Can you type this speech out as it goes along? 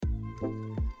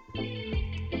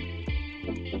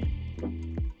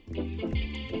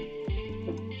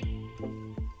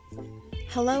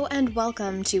Hello and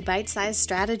welcome to Bite Size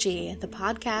Strategy, the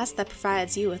podcast that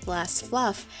provides you with less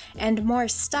fluff and more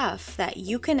stuff that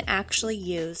you can actually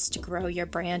use to grow your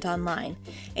brand online.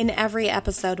 In every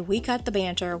episode, we cut the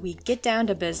banter, we get down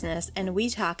to business, and we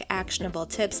talk actionable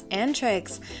tips and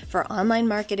tricks for online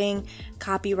marketing,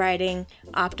 copywriting,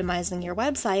 optimizing your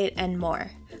website, and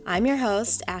more. I'm your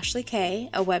host, Ashley Kay,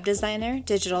 a web designer,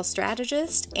 digital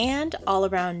strategist, and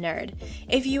all-around nerd.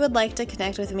 If you would like to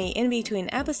connect with me in between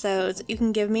episodes, you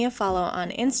can give me a follow on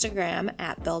Instagram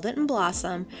at Build It and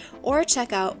Blossom, or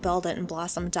check out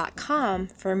builditandblossom.com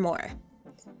for more.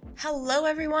 Hello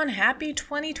everyone, happy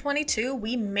 2022.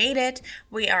 We made it.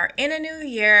 We are in a new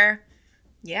year.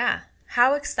 Yeah,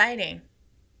 how exciting.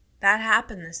 That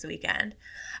happened this weekend.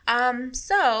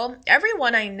 So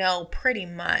everyone I know pretty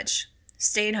much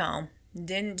stayed home,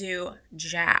 didn't do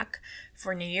jack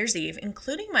for New Year's Eve,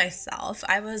 including myself.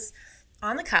 I was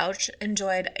on the couch,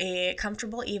 enjoyed a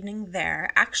comfortable evening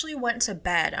there, actually went to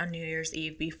bed on New Year's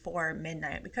Eve before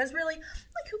midnight because really,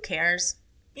 who cares?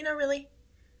 Really,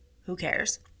 who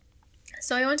cares?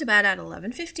 So I went to bed at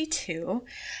 11:52,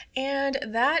 and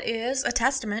that is a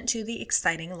testament to the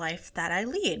exciting life that I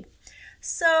lead.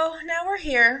 So now we're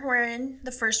here. We're in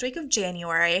the first week of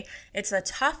January. It's a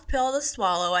tough pill to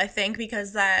swallow, I think,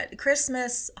 because that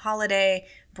Christmas holiday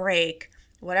break,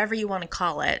 whatever you want to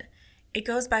call it, it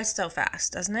goes by so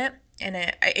fast, doesn't it? And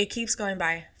it keeps going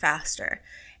by faster.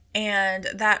 And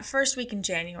that first week in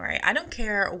January, I don't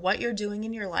care what you're doing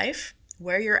in your life,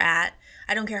 where you're at.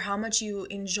 I don't care how much you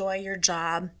enjoy your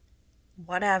job,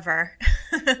 whatever.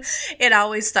 It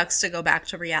always sucks to go back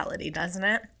to reality, doesn't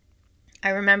it? I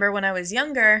remember when I was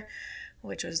younger,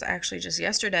 which was actually just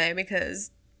yesterday, because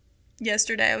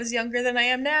yesterday I was younger than I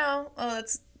am now. I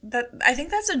think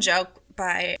that's a joke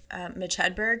by Mitch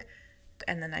Hedberg,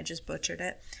 and then I just butchered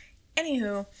it.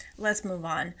 Anywho, let's move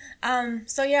on.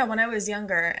 When I was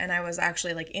younger and I was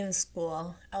actually in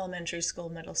school, elementary school,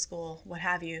 middle school, what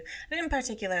have you, I didn't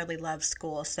particularly love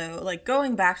school. So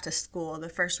going back to school the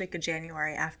first week of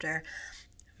January after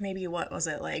maybe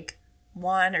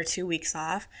 1 or 2 weeks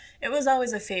off, it was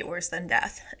always a fate worse than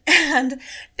death. And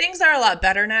things are a lot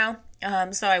better now.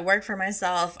 So I work for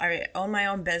myself. I own my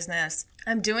own business.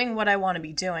 I'm doing what I want to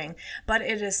be doing, but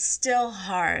it is still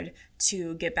hard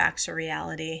to get back to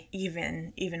reality,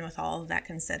 even with all of that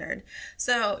considered.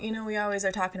 So, we always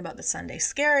are talking about the Sunday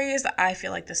scaries. I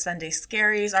feel like the Sunday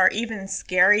scaries are even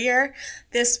scarier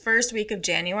this first week of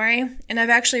January. And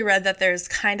I've actually read that there's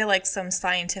kind of some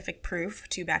scientific proof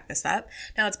to back this up.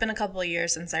 Now, it's been a couple of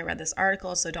years since I read this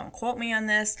article, so don't quote me on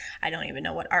this. I don't even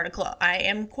know what article I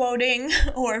am quoting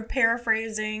or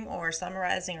paraphrasing or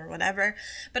summarizing or whatever.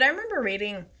 But I remember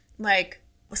reading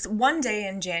one day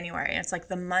in January, it's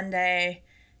the Monday,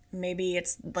 maybe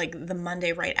it's the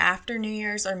Monday right after New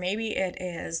Year's, or maybe it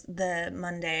is the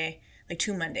Monday,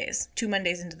 2 Mondays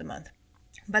into the month.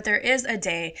 But there is a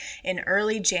day in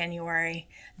early January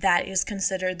that is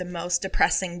considered the most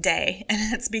depressing day,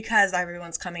 and it's because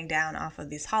everyone's coming down off of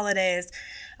these holidays,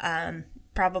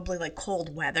 probably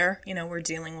cold weather, we're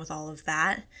dealing with all of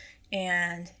that,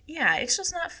 and yeah, it's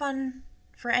just not fun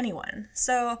for anyone.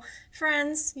 So,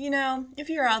 friends, if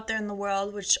you're out there in the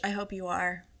world, which I hope you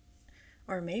are,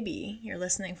 or maybe you're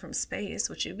listening from space,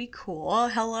 which would be cool.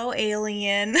 Hello,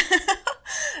 alien.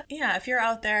 Yeah, if you're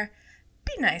out there,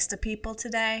 be nice to people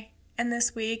today and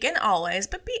this week and always,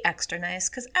 but be extra nice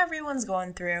because everyone's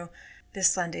going through this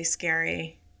Sunday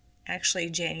scary, actually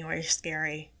January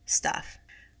scary stuff.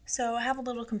 So have a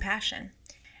little compassion.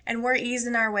 And we're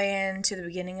easing our way into the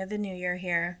beginning of the new year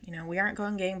here. We aren't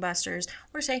going gangbusters.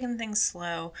 We're taking things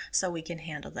slow so we can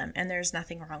handle them. And there's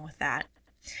nothing wrong with that.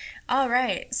 All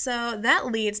right, so that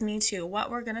leads me to what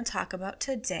we're going to talk about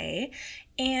today.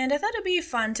 And I thought it'd be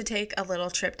fun to take a little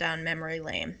trip down memory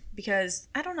lane. Because,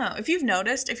 I don't know, if you've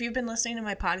noticed, if you've been listening to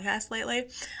my podcast lately,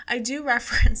 I do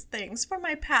reference things from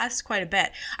my past quite a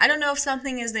bit. I don't know if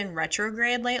something is in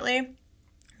retrograde lately.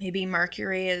 Maybe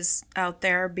Mercury is out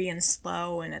there being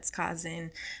slow and it's causing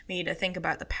me to think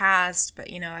about the past.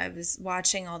 But, I was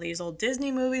watching all these old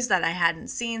Disney movies that I hadn't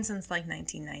seen since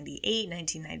 1998,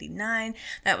 1999.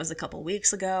 That was a couple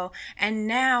weeks ago. And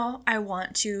now I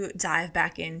want to dive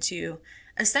back into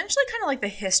essentially kind of the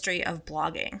history of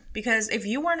blogging. Because if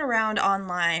you weren't around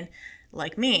online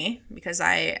like me, because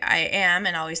I am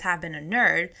and always have been a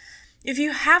nerd, if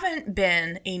you haven't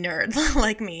been a nerd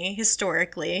like me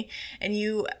historically, and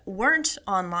you weren't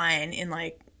online in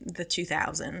the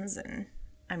 2000s, and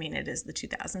I mean it is the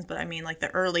 2000s, but I mean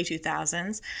the early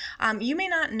 2000s, you may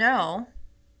not know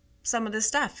some of this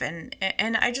stuff, and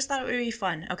I just thought it would be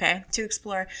fun, okay, to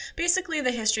explore basically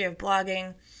the history of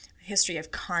blogging, history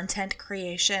of content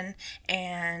creation,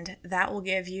 and that will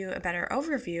give you a better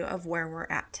overview of where we're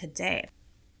at today.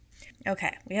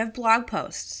 Okay, we have blog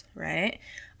posts, right?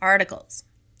 Articles,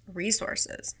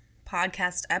 resources,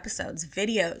 podcast episodes,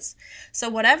 videos. So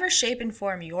whatever shape and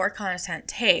form your content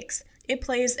takes, it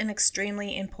plays an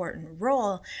extremely important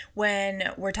role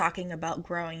when we're talking about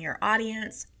growing your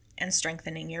audience and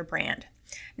strengthening your brand.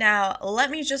 Now, let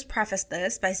me just preface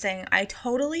this by saying I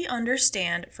totally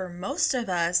understand for most of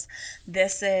us,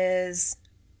 this is,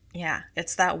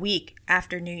 it's that week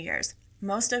after New Year's.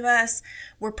 Most of us,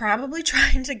 we're probably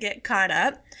trying to get caught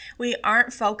up. We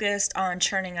aren't focused on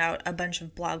churning out a bunch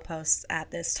of blog posts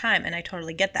at this time, and I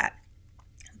totally get that.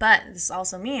 But this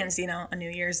also means, a new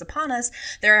year is upon us.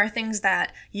 There are things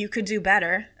that you could do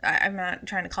better. I'm not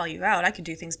trying to call you out. I could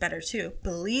do things better too.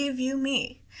 Believe you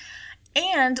me.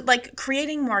 And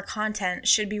creating more content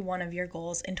should be one of your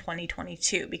goals in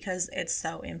 2022 because it's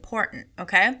so important,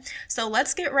 okay? So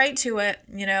let's get right to it.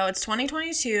 It's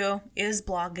 2022. Is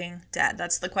blogging dead?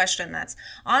 That's the question that's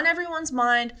on everyone's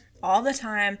mind all the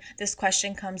time. This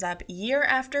question comes up year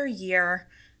after year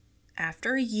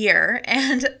after year.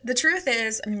 And the truth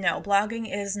is, no,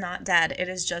 blogging is not dead. It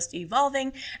is just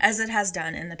evolving as it has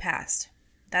done in the past.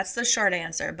 That's the short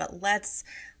answer, but let's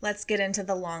get into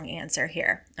the long answer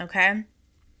here, okay?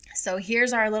 So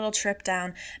here's our little trip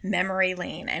down memory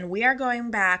lane, and we are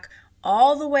going back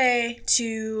all the way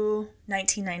to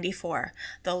 1994.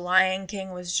 The Lion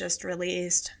King was just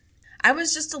released. I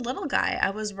was just a little guy. I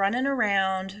was running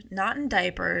around, not in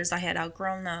diapers. I had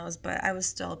outgrown those, but I was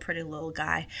still a pretty little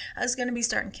guy. I was going to be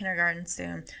starting kindergarten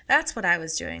soon. That's what I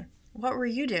was doing. What were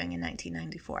you doing in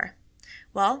 1994?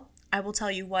 Well, I will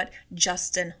tell you what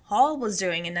Justin Hall was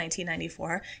doing in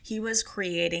 1994. He was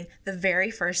creating the very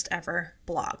first ever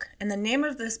blog. And the name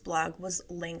of this blog was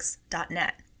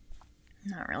links.net.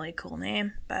 Not really a cool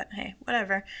name, but hey,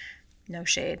 whatever. No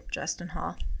shade, Justin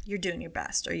Hall. You're doing your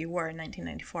best, or you were in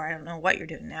 1994. I don't know what you're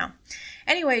doing now.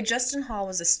 Anyway, Justin Hall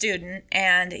was a student,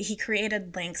 and he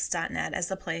created links.net as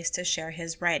the place to share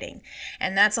his writing.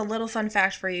 And that's a little fun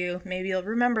fact for you. Maybe you'll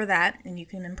remember that, and you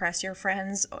can impress your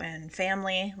friends and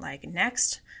family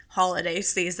next holiday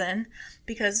season,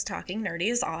 because talking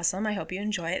nerdy is awesome. I hope you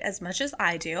enjoy it as much as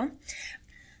I do.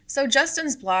 So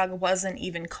Justin's blog wasn't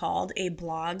even called a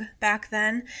blog back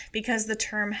then because the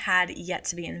term had yet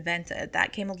to be invented.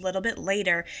 That came a little bit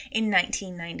later in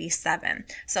 1997.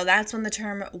 So that's when the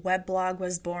term weblog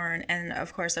was born, and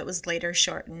of course it was later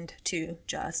shortened to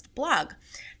just blog.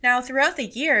 Now, throughout the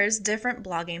years, different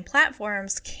blogging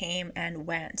platforms came and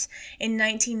went. In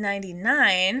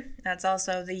 1999, that's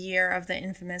also the year of the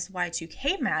infamous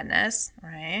Y2K madness,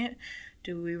 right?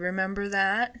 Do we remember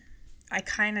that? I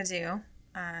kind of do.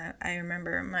 I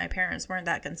remember my parents weren't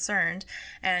that concerned,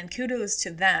 and kudos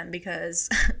to them because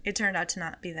it turned out to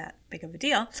not be that big of a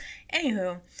deal.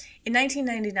 Anywho, in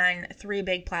 1999, 3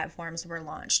 big platforms were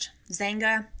launched: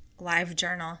 Xanga,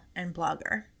 LiveJournal, and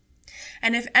Blogger.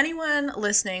 And if anyone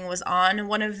listening was on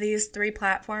one of these 3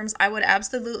 platforms, I would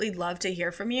absolutely love to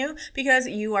hear from you because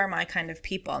you are my kind of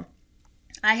people.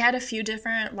 I had a few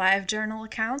different LiveJournal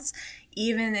accounts,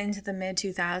 even into the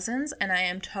mid-2000s, and I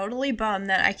am totally bummed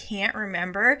that I can't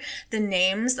remember the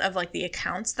names of the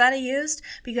accounts that I used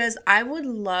because I would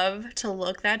love to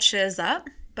look that shiz up,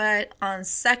 but on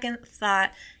second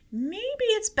thought, maybe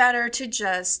it's better to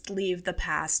just leave the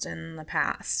past in the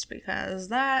past because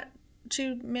that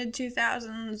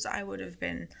mid-2000s, I would have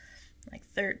been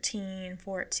 13,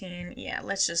 14. Yeah,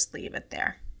 let's just leave it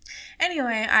there.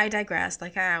 Anyway, I digress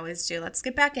like I always do. Let's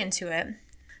get back into it.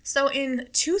 So in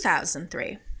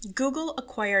 2003, Google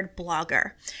acquired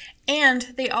Blogger,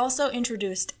 and they also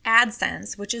introduced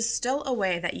AdSense, which is still a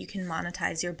way that you can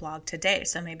monetize your blog today.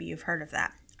 So maybe you've heard of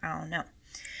that. I don't know.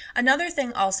 Another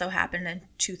thing also happened in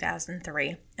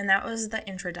 2003, and that was the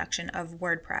introduction of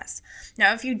WordPress.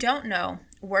 Now, if you don't know,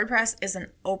 WordPress is an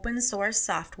open source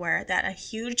software that a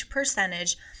huge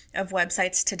percentage of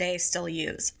websites today still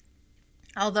use.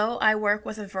 Although I work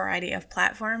with a variety of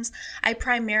platforms, I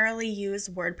primarily use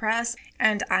WordPress,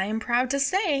 and I am proud to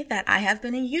say that I have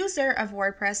been a user of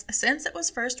WordPress since it was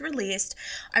first released.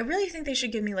 I really think they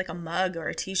should give me a mug or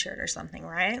a t-shirt or something,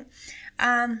 right?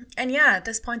 And yeah, at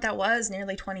this point that was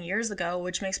nearly 20 years ago,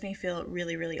 which makes me feel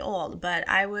really, really old. But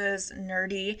I was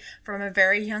nerdy from a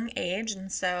very young age,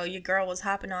 and so your girl was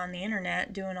hopping on the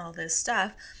internet doing all this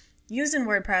stuff, using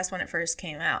WordPress when it first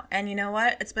came out. And you know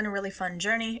what? It's been a really fun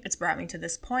journey. It's brought me to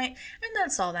this point, and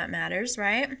that's all that matters,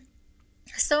 right?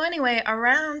 So anyway,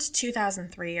 around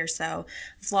 2003 or so,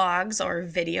 vlogs or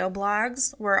video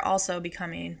blogs were also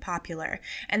becoming popular,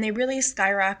 and they really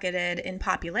skyrocketed in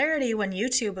popularity when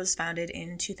YouTube was founded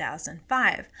in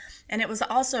 2005. And it was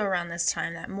also around this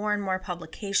time that more and more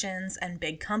publications and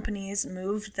big companies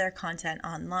moved their content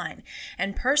online.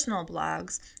 And personal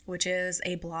blogs, which is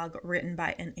a blog written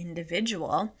by an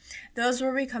individual, those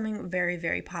were becoming very,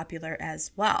 very popular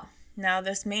as well. Now,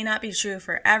 this may not be true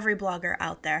for every blogger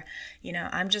out there.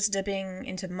 I'm just dipping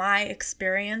into my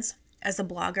experience as a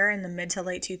blogger in the mid to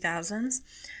late 2000s.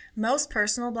 Most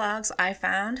personal blogs I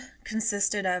found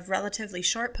consisted of relatively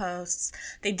short posts.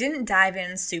 They didn't dive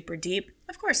in super deep.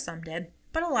 Of course, some did,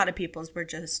 but a lot of people's were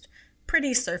just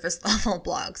pretty surface level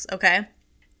blogs, okay?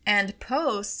 And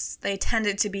posts, they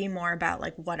tended to be more about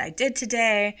like what I did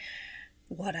today,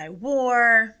 what I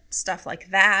wore, stuff like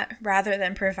that, rather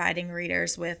than providing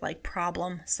readers with like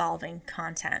problem-solving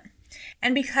content.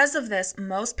 And because of this,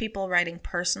 most people writing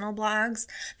personal blogs,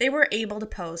 they were able to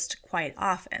post quite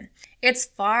often. It's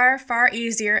far, far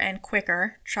easier and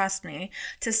quicker, trust me,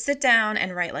 to sit down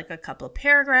and write like a couple of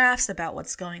paragraphs about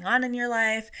what's going on in your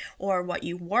life or what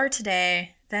you wore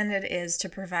today than it is to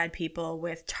provide people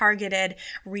with targeted,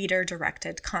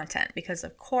 reader-directed content. Because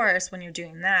of course, when you're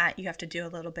doing that, you have to do a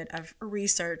little bit of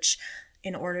research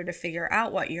in order to figure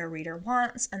out what your reader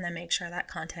wants and then make sure that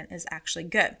content is actually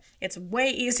good. It's way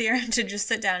easier to just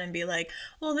sit down and be like,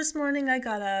 well, this morning I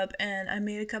got up and I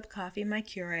made a cup of coffee in my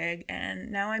Keurig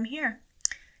and now I'm here.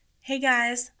 Hey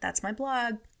guys, that's my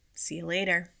blog. See you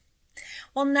later.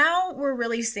 Well, now we're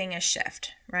really seeing a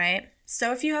shift, right?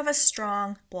 So if you have a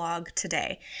strong blog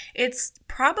today, it's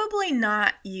probably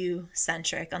not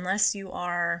you-centric unless you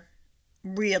are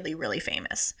really, really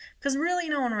famous. Because really,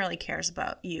 no one really cares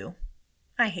about you.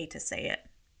 I hate to say it.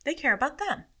 They care about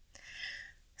them.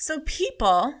 So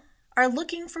people are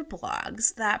looking for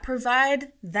blogs that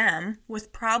provide them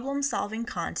with problem-solving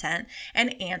content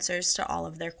and answers to all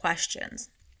of their questions.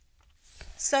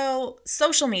 So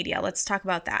social media, let's talk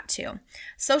about that too.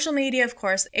 Social media, of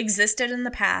course, existed in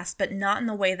the past, but not in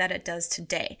the way that it does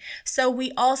today. So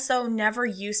we also never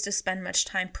used to spend much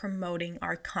time promoting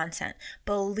our content.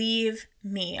 Believe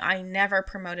me, I never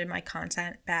promoted my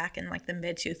content back in like the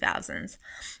mid 2000s.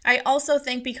 I also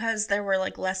think because there were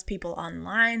like less people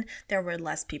online, there were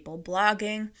less people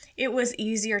blogging, it was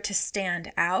easier to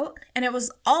stand out. And it was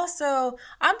also,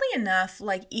 oddly enough,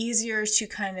 like easier to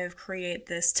kind of create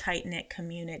this tight-knit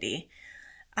community.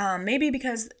 Maybe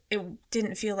because it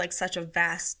didn't feel like such a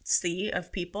vast sea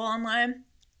of people online.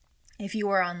 If you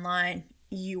were online,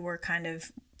 you were kind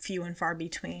of few and far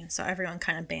between. So everyone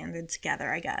kind of banded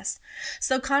together, I guess.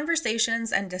 So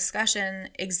conversations and discussion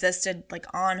existed like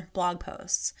on blog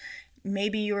posts.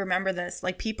 Maybe you remember this,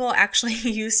 like people actually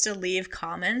used to leave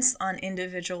comments on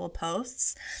individual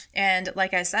posts. And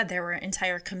like I said, there were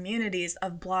entire communities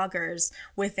of bloggers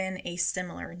within a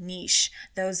similar niche.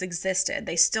 Those existed.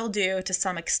 They still do to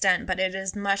some extent, but it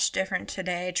is much different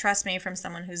today. Trust me, from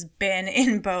someone who's been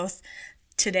in both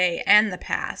today and the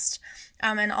past.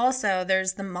 And also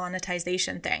there's the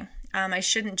monetization thing. I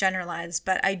shouldn't generalize,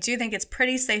 but I do think it's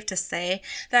pretty safe to say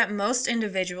that most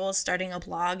individuals starting a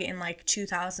blog in like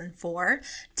 2004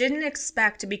 didn't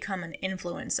expect to become an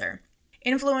influencer.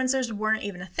 Influencers weren't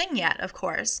even a thing yet, of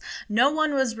course. No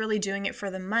one was really doing it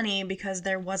for the money because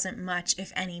there wasn't much,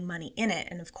 if any, money in it.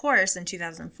 And of course, in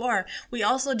 2004, we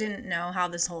also didn't know how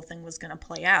this whole thing was going to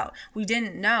play out. We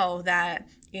didn't know that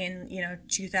in,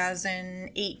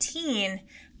 2018,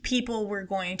 people were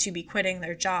going to be quitting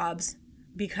their jobs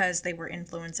because they were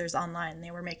influencers online.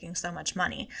 They were making so much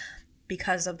money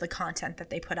because of the content that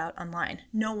they put out online.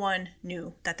 No one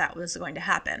knew that that was going to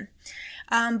happen.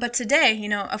 But today,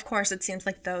 of course, it seems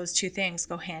like those two things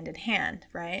go hand in hand,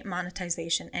 right?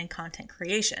 Monetization and content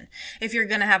creation. If you're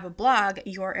going to have a blog,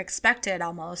 you're expected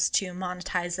almost to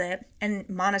monetize it and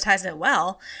monetize it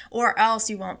well, or else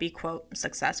you won't be, quote,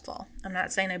 successful. I'm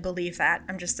not saying I believe that.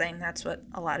 I'm just saying that's what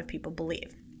a lot of people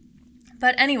believe.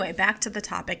 But anyway, back to the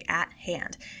topic at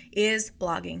hand. Is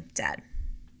blogging dead?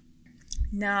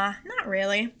 Nah, not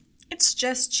really. It's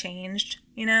just changed,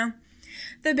 The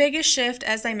biggest shift,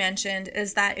 as I mentioned,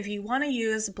 is that if you want to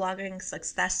use blogging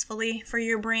successfully for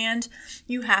your brand,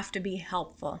 you have to be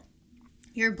helpful.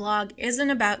 Your blog isn't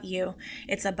about you.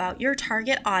 It's about your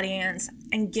target audience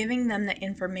and giving them the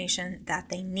information that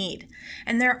they need.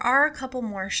 And there are a couple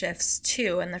more shifts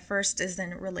too, and the first is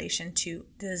in relation to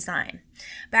design.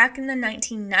 Back in the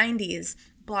 1990s,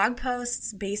 Blog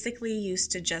posts basically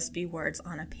used to just be words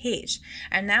on a page,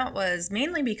 and that was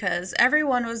mainly because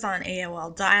everyone was on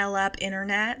AOL dial-up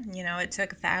internet. It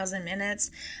took 1,000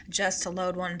 minutes just to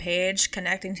load one page.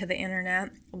 Connecting to the internet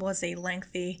was a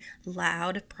lengthy,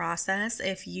 loud process.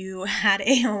 If you had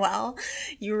AOL,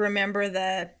 you remember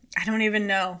I don't even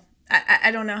know.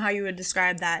 I don't know how you would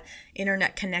describe that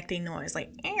internet connecting noise,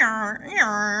 like,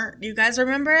 you guys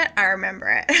remember it? I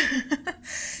remember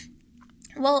it.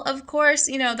 Well, of course,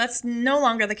 that's no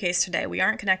longer the case today. We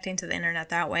aren't connecting to the internet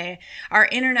that way. Our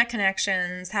internet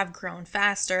connections have grown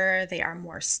faster. They are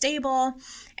more stable.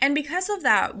 And because of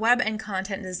that, web and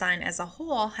content design as a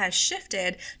whole has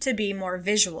shifted to be more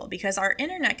visual because our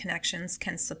internet connections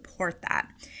can support that.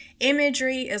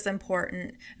 Imagery is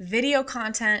important. Video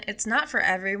content, it's not for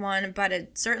everyone, but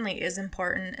it certainly is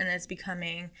important, and it's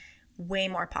becoming way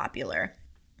more popular.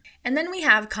 And then we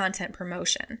have content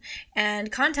promotion.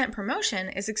 And content promotion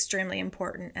is extremely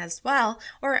important as well,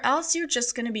 or else you're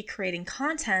just going to be creating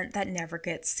content that never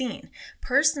gets seen.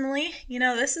 Personally,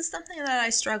 this is something that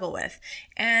I struggle with.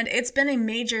 And it's been a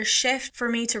major shift for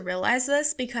me to realize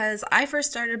this because I first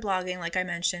started blogging, like I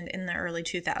mentioned, in the early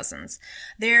 2000s.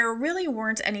 There really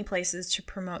weren't any places to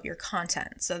promote your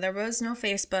content. So there was no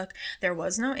Facebook, there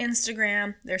was no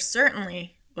Instagram, there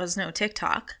certainly was no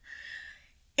TikTok.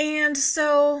 And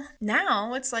so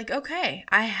now it's like, okay,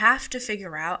 I have to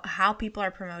figure out how people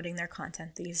are promoting their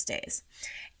content these days.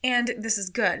 And this is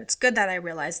good. It's good that I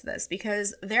realized this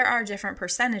because there are different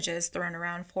percentages thrown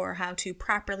around for how to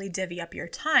properly divvy up your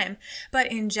time.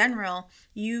 But in general,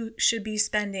 you should be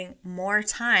spending more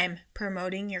time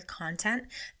promoting your content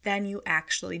than you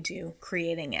actually do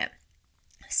creating it.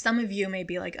 Some of you may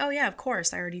be like, oh yeah, of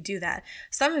course, I already do that.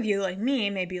 Some of you, like me,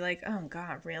 may be like, oh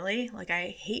God, really? Like,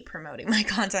 I hate promoting my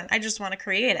content. I just want to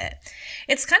create it.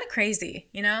 It's kind of crazy,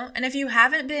 And if you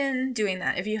haven't been doing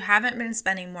that, if you haven't been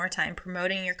spending more time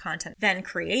promoting your content than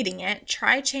creating it,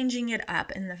 try changing it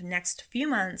up in the next few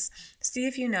months. See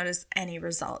if you notice any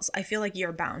results. I feel like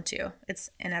you're bound to. It's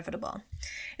inevitable.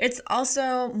 It's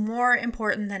also more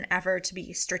important than ever to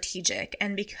be strategic.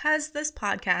 And because this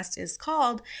podcast is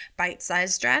called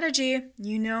Bite-Sized Strategy,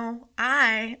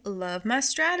 I love my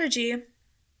strategy.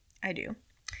 I do.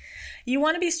 You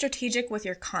want to be strategic with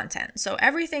your content. So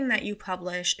everything that you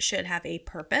publish should have a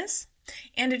purpose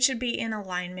and it should be in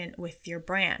alignment with your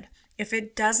brand. If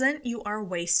it doesn't, you are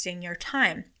wasting your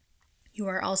time. You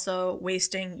are also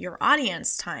wasting your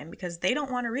audience time because they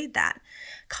don't want to read that.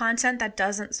 Content that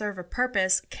doesn't serve a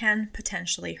purpose can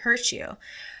potentially hurt you.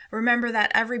 Remember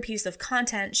that every piece of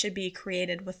content should be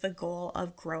created with the goal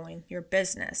of growing your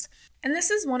business. And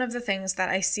this is one of the things that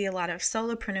I see a lot of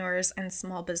solopreneurs and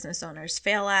small business owners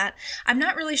fail at. I'm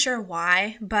not really sure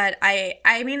why, but I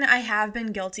have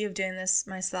been guilty of doing this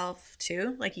myself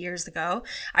too, like years ago.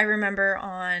 I remember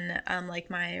on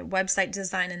my website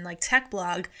design and tech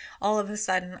blog, all of a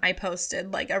sudden I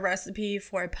posted a recipe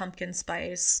for a pumpkin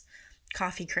spice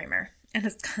coffee creamer. And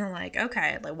it's kind of like,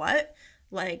 okay, what?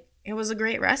 It was a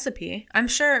great recipe. I'm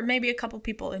sure maybe a couple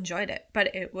people enjoyed it,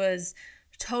 but it was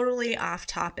totally off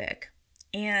topic.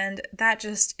 And that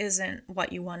just isn't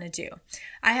what you want to do.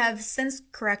 I have since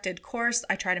corrected course.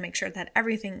 I try to make sure that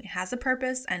everything has a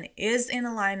purpose and is in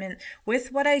alignment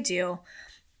with what I do.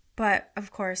 But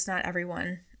of course, not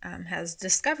everyone has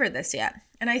discovered this yet.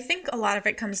 And I think a lot of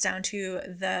it comes down to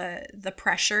the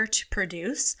pressure to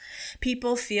produce.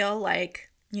 People feel like,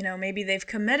 maybe they've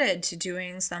committed to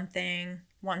doing something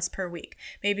once per week.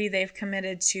 Maybe they've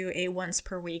committed to a once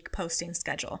per week posting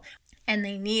schedule and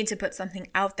they need to put something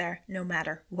out there no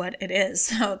matter what it is.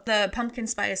 So the pumpkin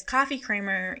spice coffee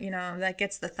creamer, that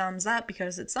gets the thumbs up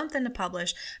because it's something to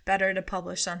publish. Better to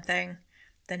publish something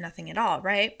than nothing at all,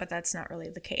 right? But that's not really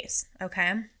the case,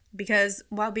 okay? Because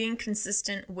while being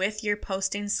consistent with your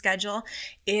posting schedule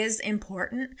is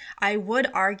important, I would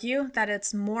argue that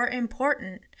it's more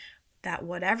important that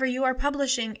whatever you are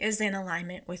publishing is in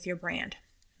alignment with your brand.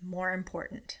 More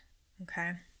important,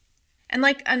 okay? And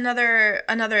another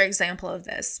example of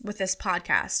this with this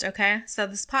podcast, okay? So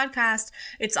this podcast,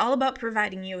 it's all about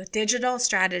providing you with digital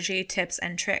strategy, tips,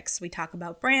 and tricks. We talk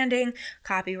about branding,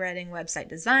 copywriting, website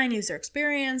design, user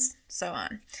experience, so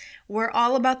on. We're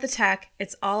all about the tech.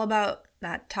 It's all about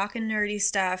that talking nerdy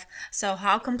stuff. So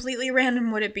how completely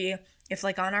random would it be if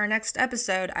on our next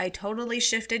episode, I totally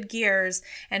shifted gears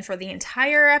and for the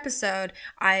entire episode,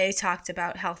 I talked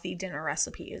about healthy dinner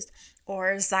recipes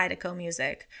or Zydeco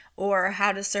music or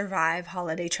how to survive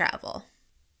holiday travel?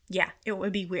 Yeah, it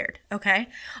would be weird, okay?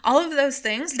 All of those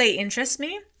things, they interest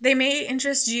me. They may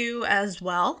interest you as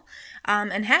well.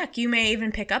 And heck, you may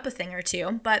even pick up a thing or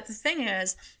two. But the thing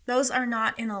is, those are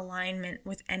not in alignment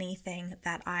with anything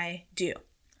that I do.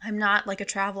 I'm not like a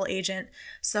travel agent,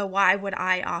 so why would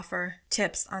I offer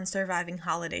tips on surviving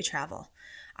holiday travel?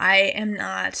 I am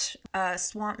not a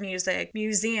swamp music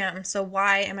museum, so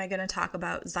why am I going to talk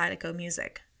about Zydeco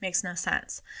music? Makes no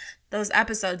sense. Those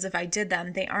episodes, if I did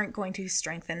them, they aren't going to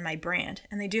strengthen my brand.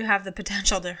 And they do have the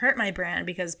potential to hurt my brand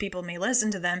because people may listen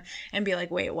to them and be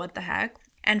like, wait, what the heck?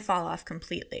 And fall off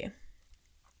completely.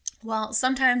 Well,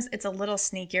 sometimes it's a little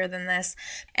sneakier than this,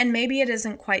 and maybe it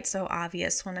isn't quite so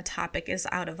obvious when a topic is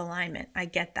out of alignment. I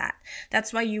get that.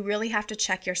 That's why you really have to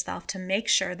check yourself to make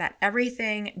sure that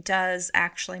everything does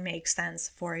actually make sense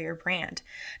for your brand.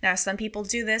 Now, some people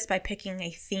do this by picking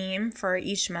a theme for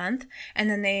each month, and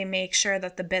then they make sure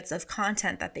that the bits of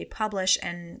content that they publish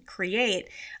and create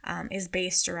is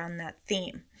based around that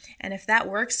theme. And if that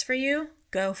works for you,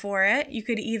 go for it. You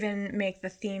could even make the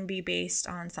theme be based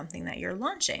on something that you're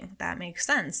launching. That makes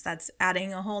sense. That's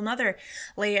adding a whole nother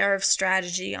layer of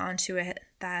strategy onto it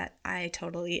that I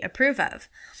totally approve of.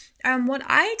 What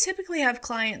I typically have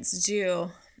clients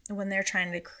do when they're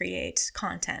trying to create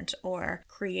content or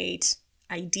create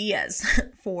ideas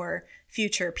for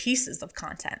future pieces of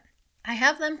content, I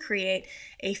have them create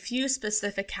a few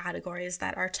specific categories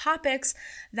that are topics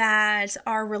that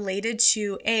are related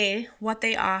to A, what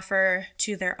they offer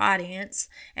to their audience,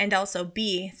 and also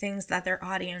B, things that their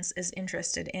audience is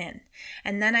interested in.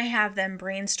 And then I have them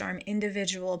brainstorm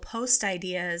individual post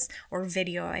ideas or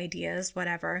video ideas,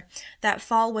 whatever, that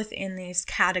fall within these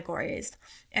categories.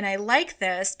 And I like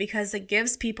this because it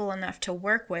gives people enough to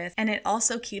work with, and it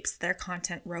also keeps their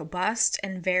content robust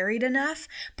and varied enough,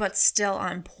 but still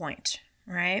on point,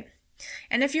 right?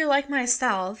 And if you're like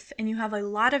myself and you have a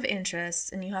lot of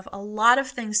interests and you have a lot of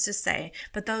things to say,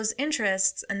 but those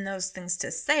interests and those things to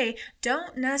say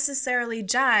don't necessarily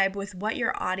jibe with what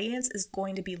your audience is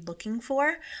going to be looking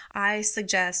for, I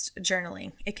suggest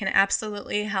journaling. It can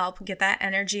absolutely help get that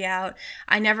energy out.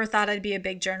 I never thought I'd be a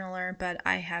big journaler, but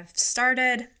I have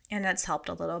started, and it's helped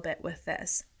a little bit with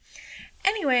this.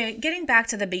 Anyway, getting back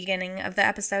to the beginning of the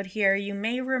episode here, you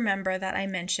may remember that I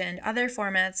mentioned other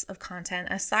formats of content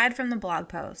aside from the blog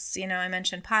posts. I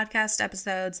mentioned podcast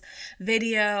episodes,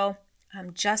 video,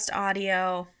 just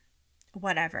audio,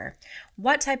 whatever.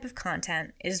 What type of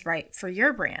content is right for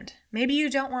your brand? Maybe you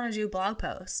don't want to do blog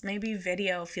posts. Maybe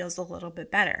video feels a little bit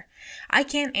better. I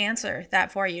can't answer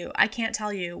that for you. I can't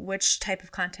tell you which type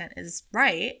of content is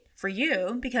right for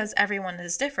you because everyone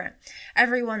is different.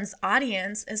 Everyone's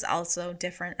audience is also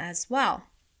different as well.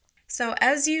 So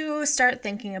as you start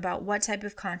thinking about what type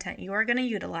of content you are going to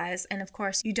utilize, and of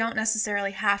course you don't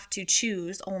necessarily have to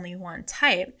choose only one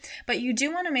type, but you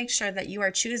do want to make sure that you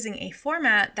are choosing a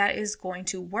format that is going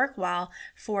to work well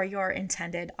for your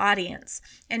intended audience.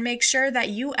 And make sure that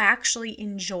you actually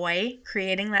enjoy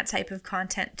creating that type of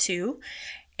content too,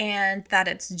 and that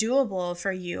it's doable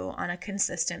for you on a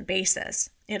consistent basis.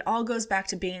 It all goes back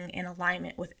to being in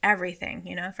alignment with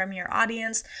everything, from your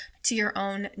audience to your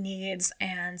own needs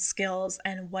and skills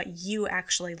and what you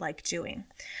actually like doing.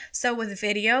 So with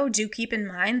video, do keep in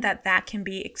mind that that can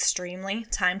be extremely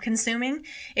time consuming.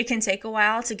 It can take a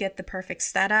while to get the perfect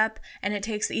setup, and it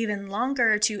takes even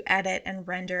longer to edit and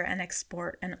render and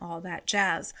export and all that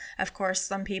jazz. Of course,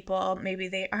 some people, maybe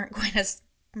they aren't going to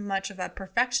much of a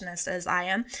perfectionist as I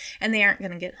am, and they aren't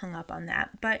going to get hung up on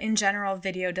that. But in general,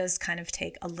 video does kind of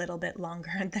take a little bit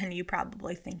longer than you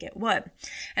probably think it would.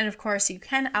 And of course, you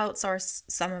can outsource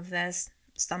some of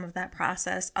that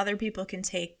process. Other people can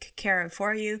take care of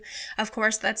for you. Of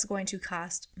course, that's going to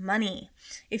cost money.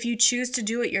 If you choose to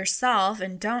do it yourself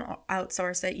and don't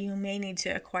outsource it, you may need to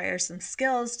acquire some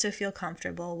skills to feel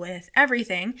comfortable with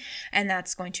everything, and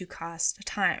that's going to cost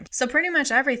time. So pretty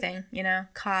much everything,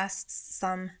 costs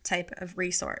some type of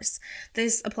resource.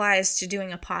 This applies to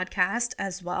doing a podcast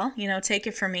as well. Take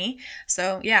it from me.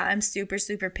 So yeah, I'm super,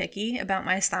 super picky about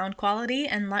my sound quality,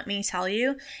 and let me tell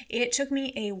you, it took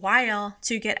me a while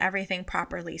to get everything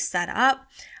properly set up.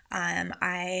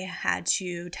 I had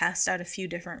to test out a few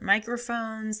different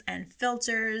microphones and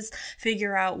filters,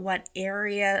 figure out what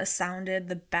area sounded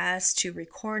the best to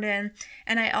record in,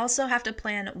 and I also have to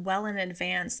plan well in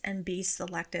advance and be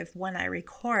selective when I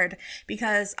record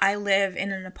because I live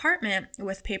in an apartment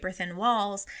with paper-thin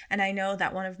walls, and I know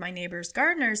that one of my neighbor's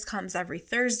gardeners comes every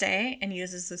Thursday and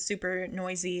uses a super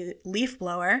noisy leaf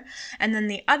blower, and then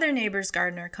the other neighbor's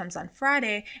gardener comes on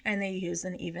Friday and they use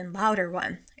an even louder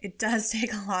one. It does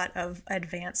take a lot of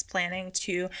advanced planning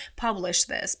to publish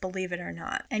this, believe it or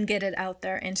not, and get it out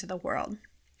there into the world.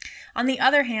 On the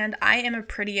other hand, I am a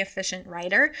pretty efficient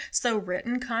writer, so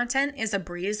written content is a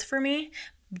breeze for me.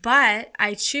 But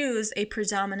I choose a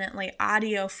predominantly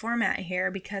audio format here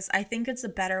because I think it's a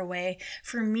better way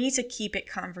for me to keep it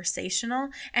conversational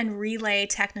and relay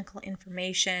technical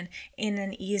information in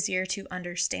an easier to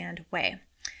understand way.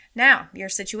 Now, your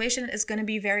situation is going to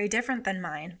be very different than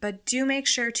mine, but do make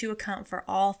sure to account for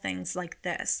all things like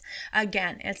this.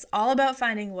 Again, it's all about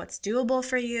finding what's doable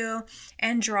for you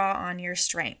and draw on your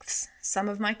strengths. Some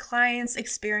of my clients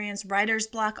experience writer's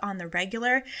block on the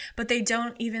regular, but they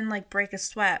don't even break a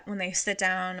sweat when they sit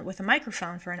down with a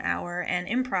microphone for an hour and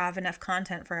improv enough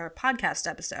content for a podcast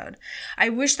episode. I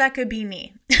wish that could be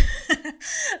me,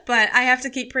 but I have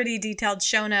to keep pretty detailed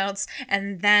show notes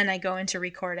and then I go into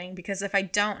recording, because if I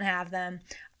don't have them,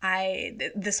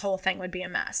 this whole thing would be a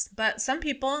mess. But some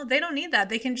people, they don't need that.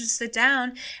 They can just sit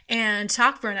down and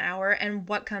talk for an hour and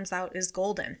what comes out is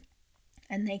golden.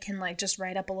 And they can just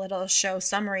write up a little show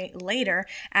summary later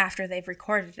after they've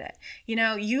recorded it.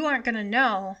 You aren't going to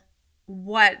know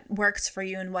what works for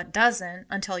you and what doesn't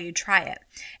until you try it.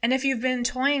 And if you've been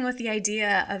toying with the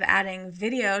idea of adding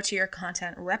video to your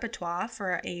content repertoire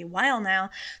for a while now,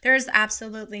 there is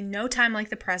absolutely no time like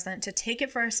the present to take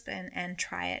it for a spin and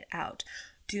try it out.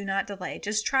 Do not delay.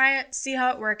 Just try it, see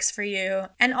how it works for you.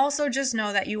 And also just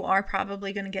know that you are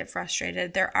probably going to get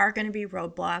frustrated. There are going to be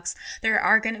roadblocks. There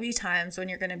are going to be times when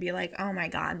you're going to be like, oh my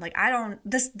God,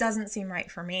 this doesn't seem right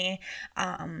for me.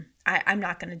 I'm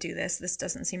not going to do this. This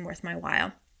doesn't seem worth my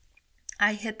while.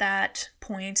 I hit that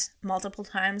point multiple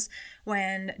times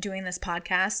when doing this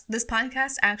podcast. This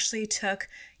podcast actually took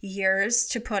years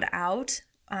to put out,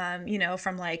 from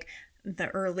the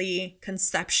early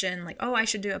conception, I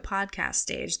should do a podcast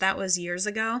stage. That was years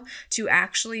ago, to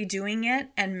actually doing it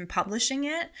and publishing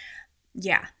it.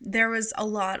 Yeah, there was a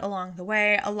lot along the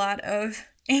way, a lot of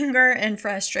anger and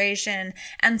frustration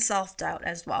and self-doubt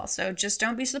as well. So just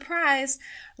don't be surprised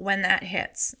when that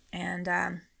hits, and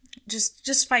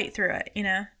just fight through it,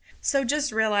 So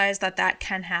just realize that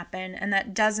can happen, and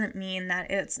that doesn't mean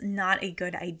that it's not a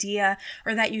good idea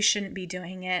or that you shouldn't be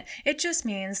doing it. It just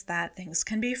means that things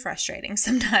can be frustrating.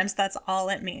 Sometimes that's all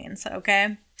it means,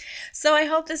 okay? So I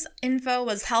hope this info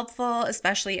was helpful,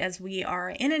 especially as we are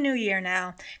in a new year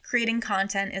now. Creating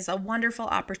content is a wonderful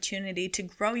opportunity to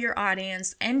grow your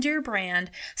audience and your brand,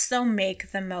 so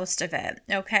make the most of it,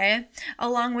 okay?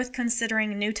 Along with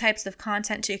considering new types of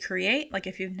content to create,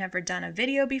 if you've never done a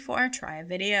video before, try a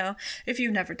video. If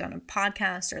you've never done a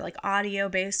podcast or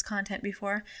audio-based content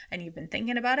before and you've been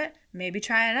thinking about it, maybe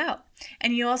try it out.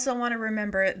 And you also want to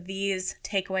remember these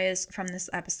takeaways from this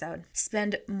episode.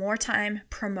 Spend more time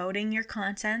promoting your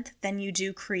content than you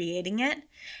do creating it.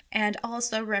 And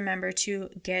also remember to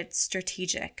get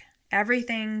strategic.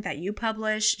 Everything that you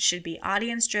publish should be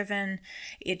audience-driven.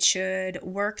 It should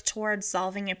work towards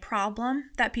solving a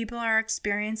problem that people are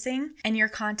experiencing. And your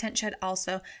content should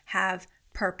also have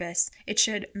purpose. It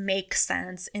should make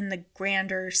sense in the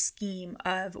grander scheme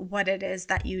of what it is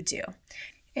that you do.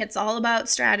 It's all about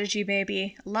strategy,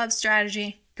 baby. Love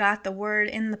strategy. Got the word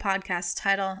in the podcast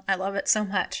title. I love it so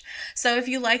much. So if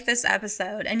you like this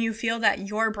episode and you feel that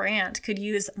your brand could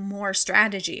use more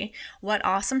strategy, what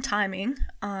awesome timing.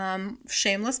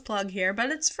 Shameless plug here,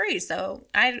 but it's free, so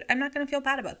I'm not going to feel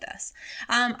bad about this.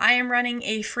 I am running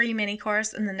a free mini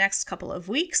course in the next couple of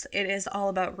weeks. It is all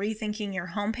about rethinking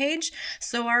your homepage.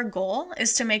 So our goal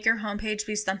is to make your homepage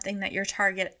be something that your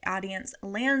target audience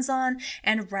lands on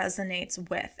and resonates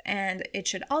with. And it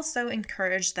should also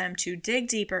encourage them to dig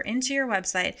deeper into your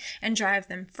website and drive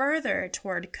them further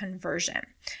toward conversion.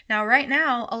 Now, right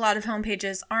now, a lot of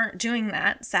homepages aren't doing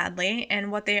that, sadly,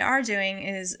 and what they are doing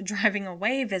is driving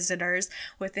away visitors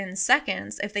within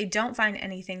seconds if they don't find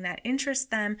anything that interests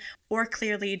them or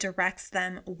clearly directs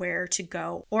them where to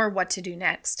go or what to do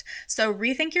next. So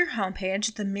rethink your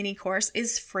homepage. The mini course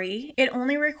is free. It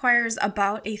only requires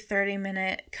about a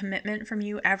 30-minute commitment from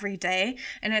you every day,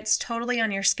 and it's totally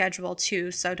on your schedule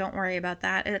too, so don't worry about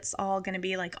that. It's all going to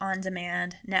be on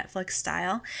demand, Netflix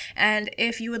style. And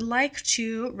if you would like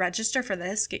to register for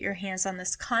this, get your hands on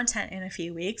this content in a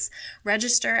few weeks,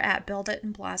 register at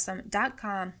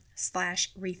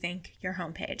builditandblossom.com/rethink your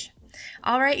homepage.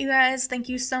 All right, you guys, thank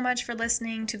you so much for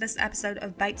listening to this episode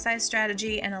of Bite Size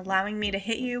Strategy and allowing me to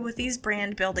hit you with these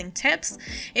brand building tips.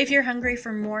 If you're hungry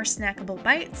for more snackable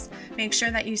bites, make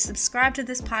sure that you subscribe to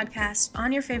this podcast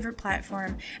on your favorite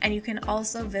platform, and you can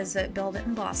also visit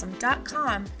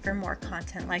builditandblossom.com for more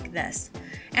content like this.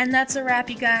 And that's a wrap,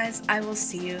 you guys. I will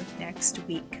see you next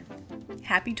week.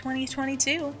 Happy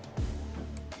 2022!